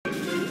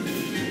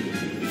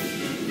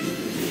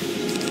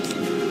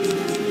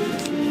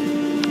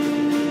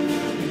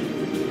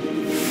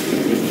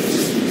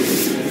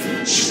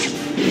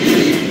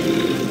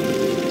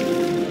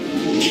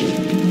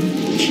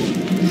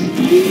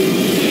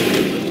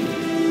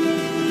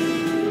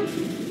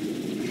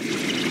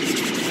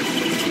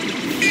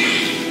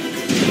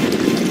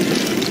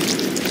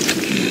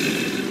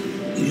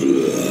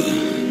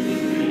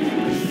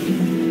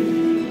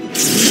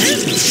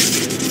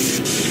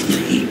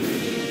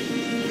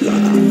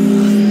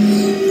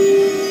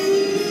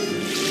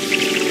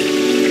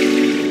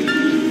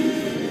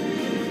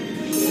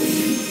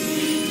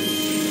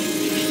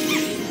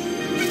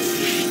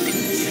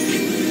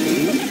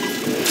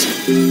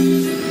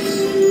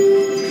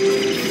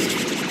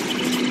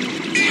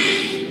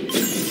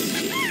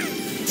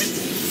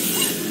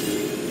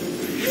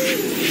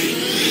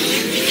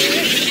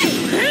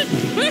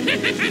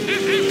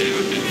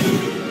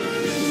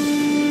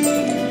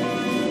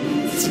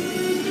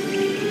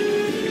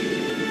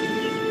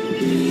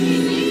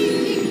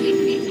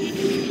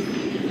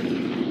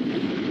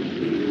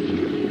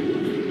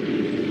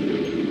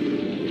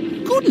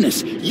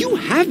Goodness, you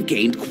have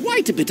gained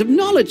quite a bit of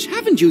knowledge,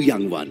 haven't you,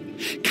 young one?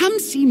 Come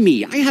see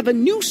me. I have a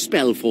new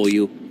spell for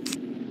you.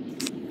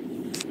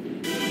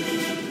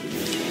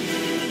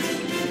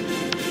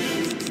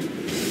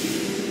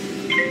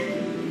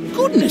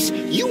 Goodness,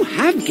 you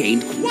have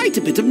gained quite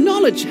a bit of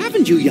knowledge,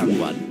 haven't you, young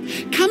one?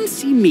 Come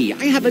see me.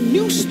 I have a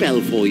new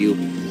spell for you.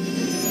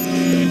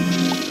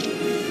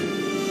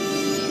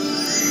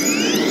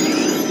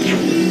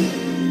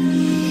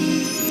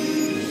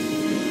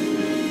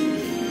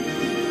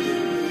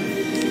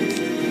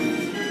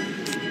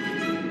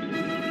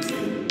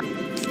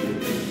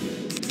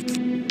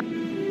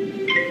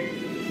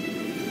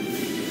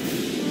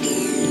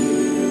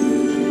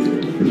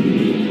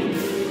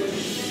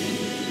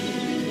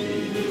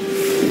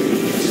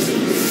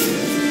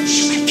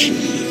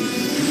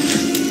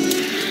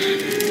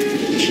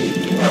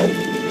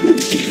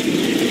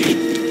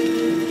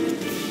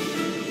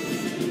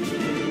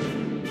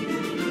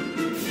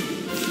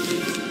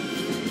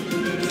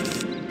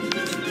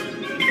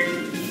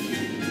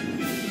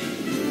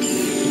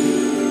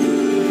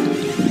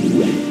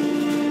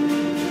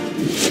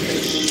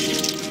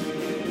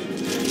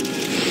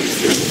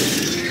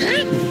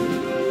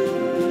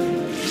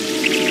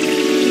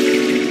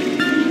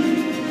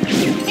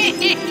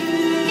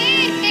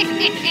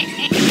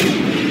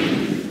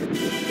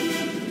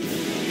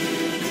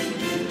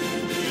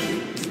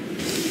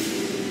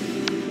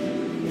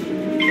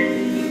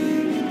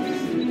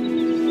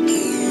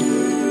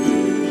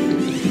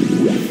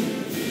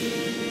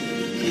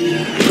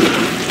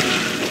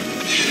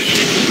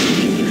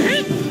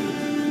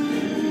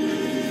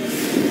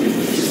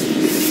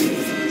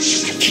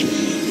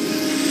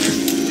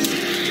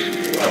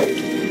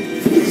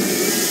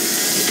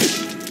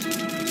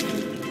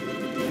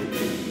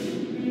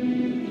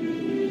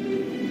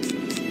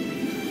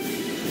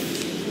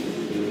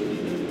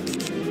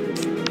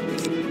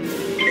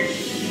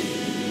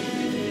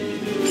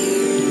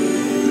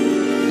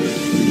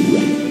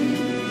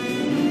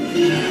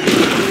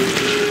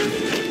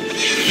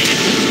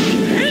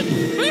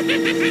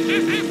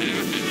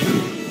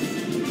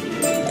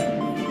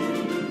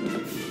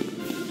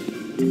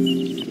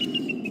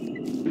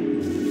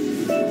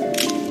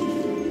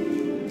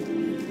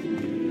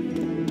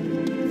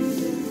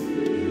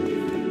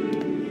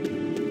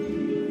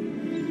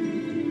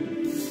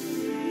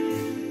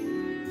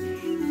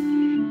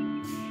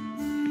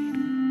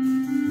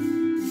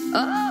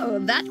 Oh,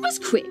 that was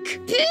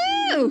quick.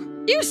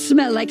 Ew! You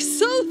smell like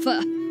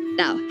sulfur.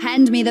 Now,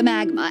 hand me the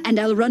magma and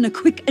I'll run a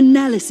quick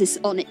analysis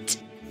on it.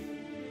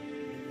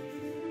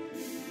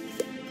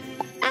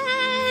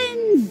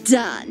 And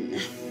done.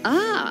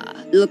 Ah,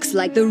 looks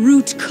like the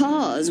root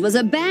cause was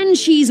a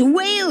banshee's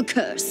whale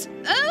curse.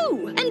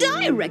 Oh, and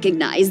I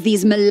recognize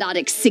these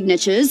melodic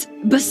signatures.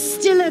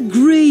 Bastilla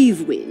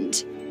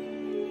Gravewind.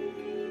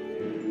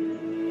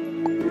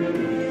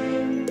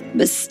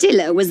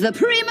 Bastilla was the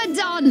prima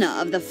donna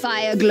of the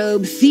Fire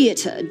Globe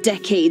Theatre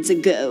decades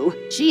ago.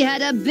 She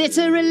had a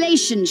bitter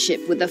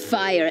relationship with the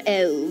Fire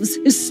Elves,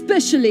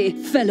 especially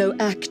fellow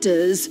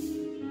actors.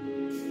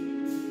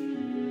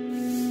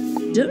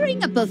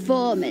 During a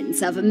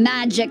performance of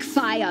magic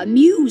fire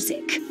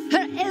music,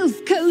 her elf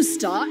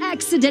co-star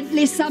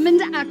accidentally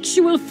summoned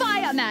actual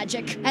fire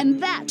magic,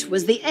 and that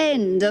was the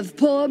end of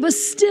poor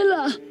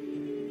Bastilla.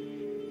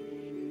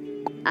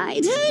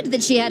 I'd heard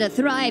that she had a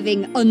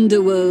thriving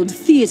underworld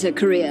theater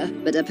career,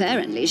 but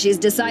apparently she's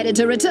decided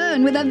to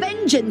return with a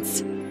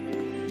vengeance.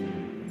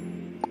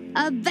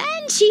 A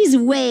banshee's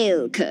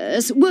whale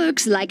curse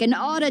works like an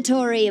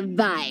auditory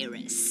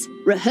virus.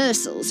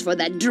 Rehearsals for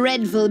that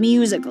dreadful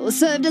musical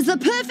served as the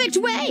perfect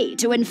way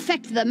to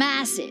infect the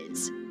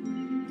masses.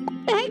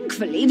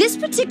 Thankfully, this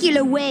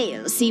particular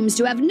whale seems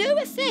to have no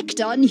effect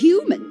on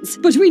humans,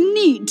 but we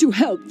need to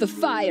help the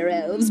fire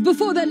elves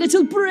before their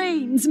little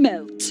brains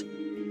melt.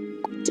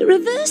 To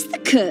reverse the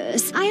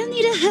curse, I'll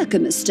need a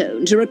Herkimer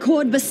stone to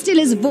record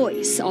Bastilla's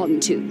voice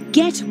onto.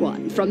 Get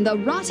one from the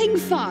rotting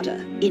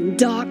fodder in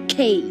Dark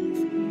Cave.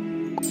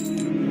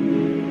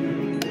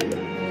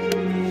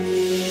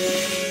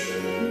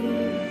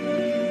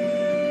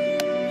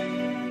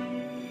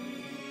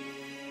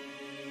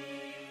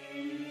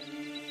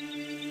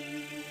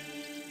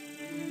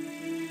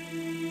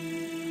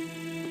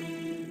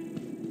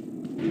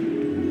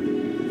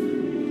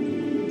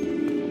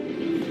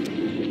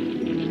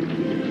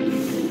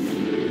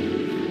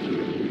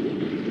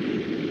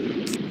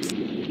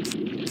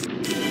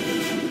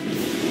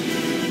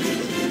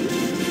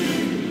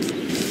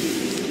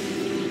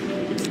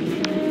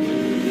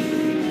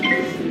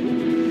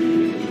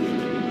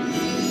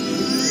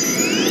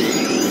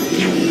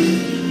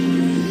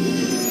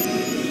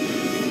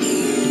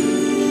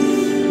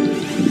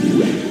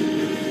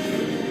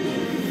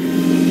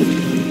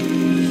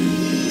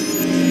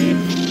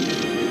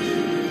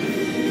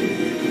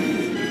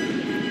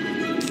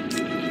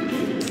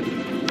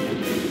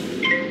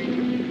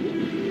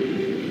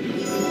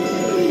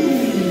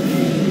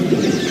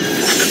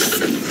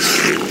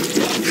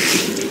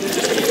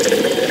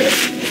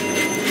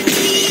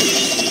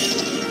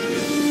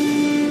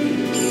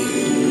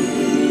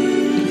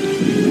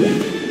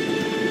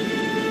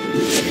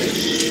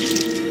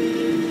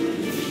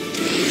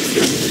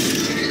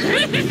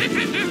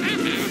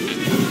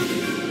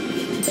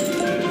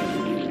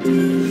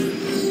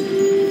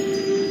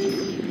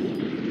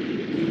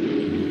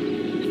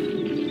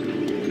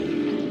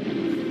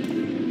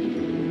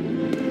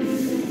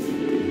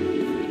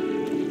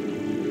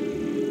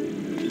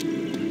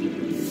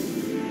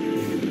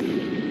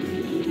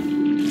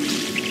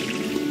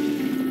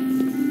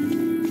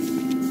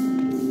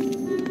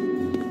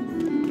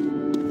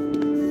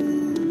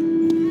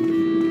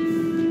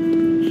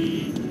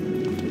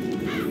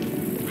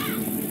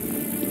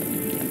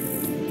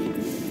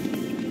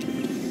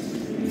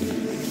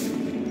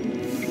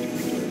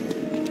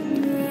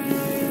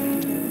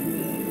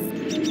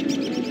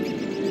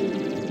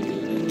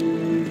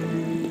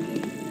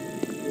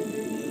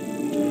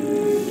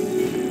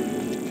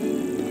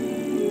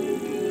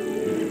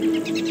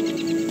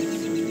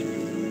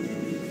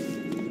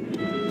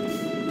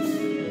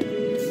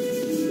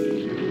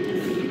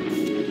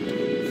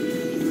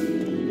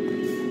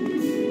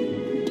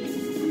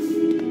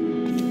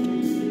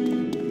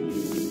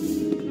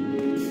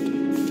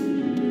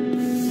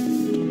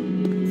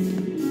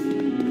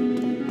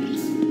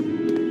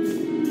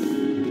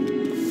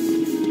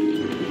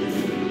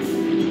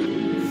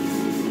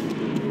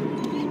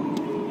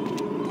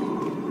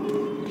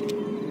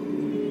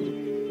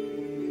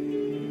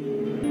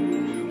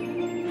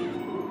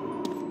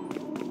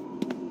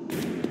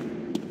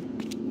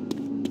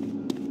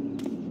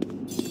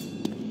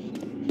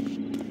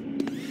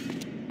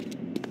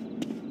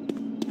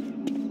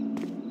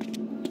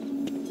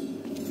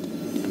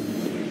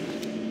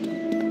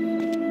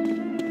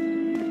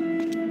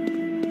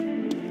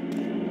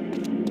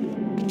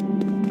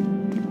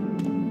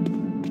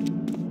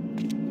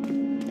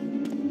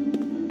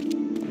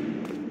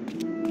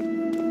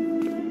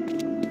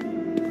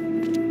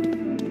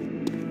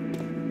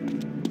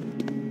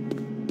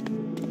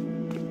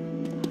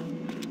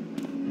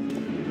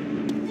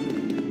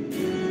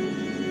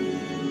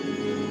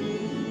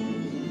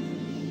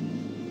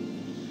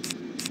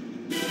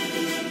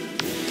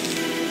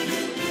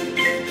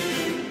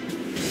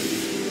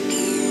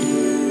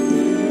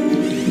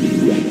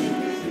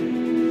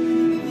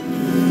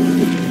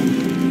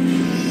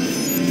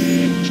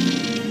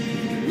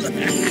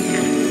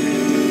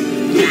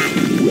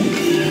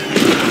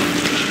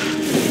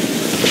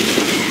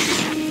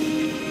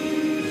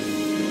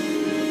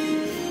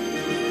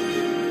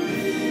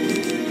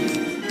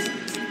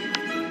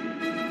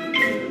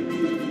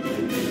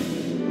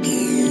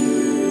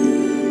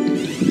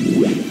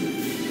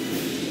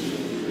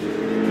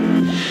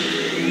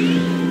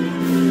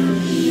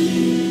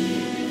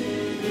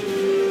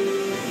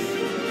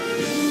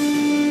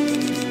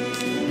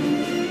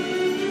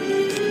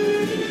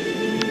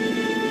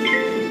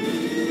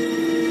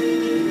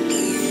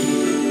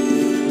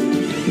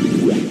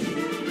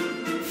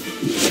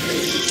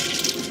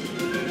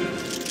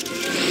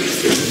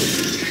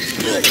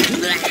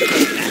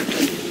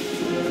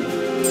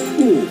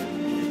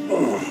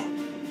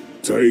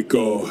 Take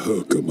our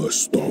Herkimer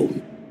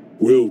stone.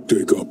 We'll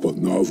dig up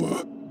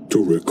another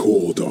to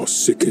record our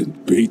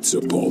sickened beats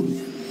upon.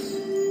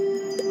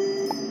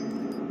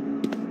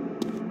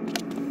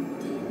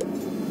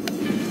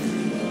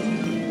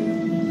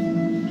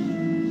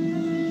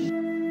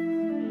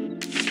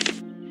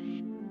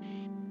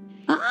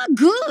 Ah,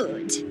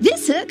 good.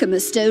 This Herkimer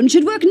stone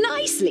should work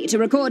nicely to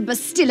record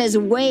Bastilla's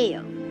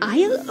wail.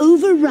 I'll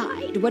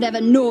override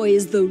whatever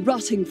noise the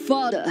rotting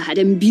fodder had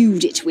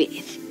imbued it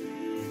with.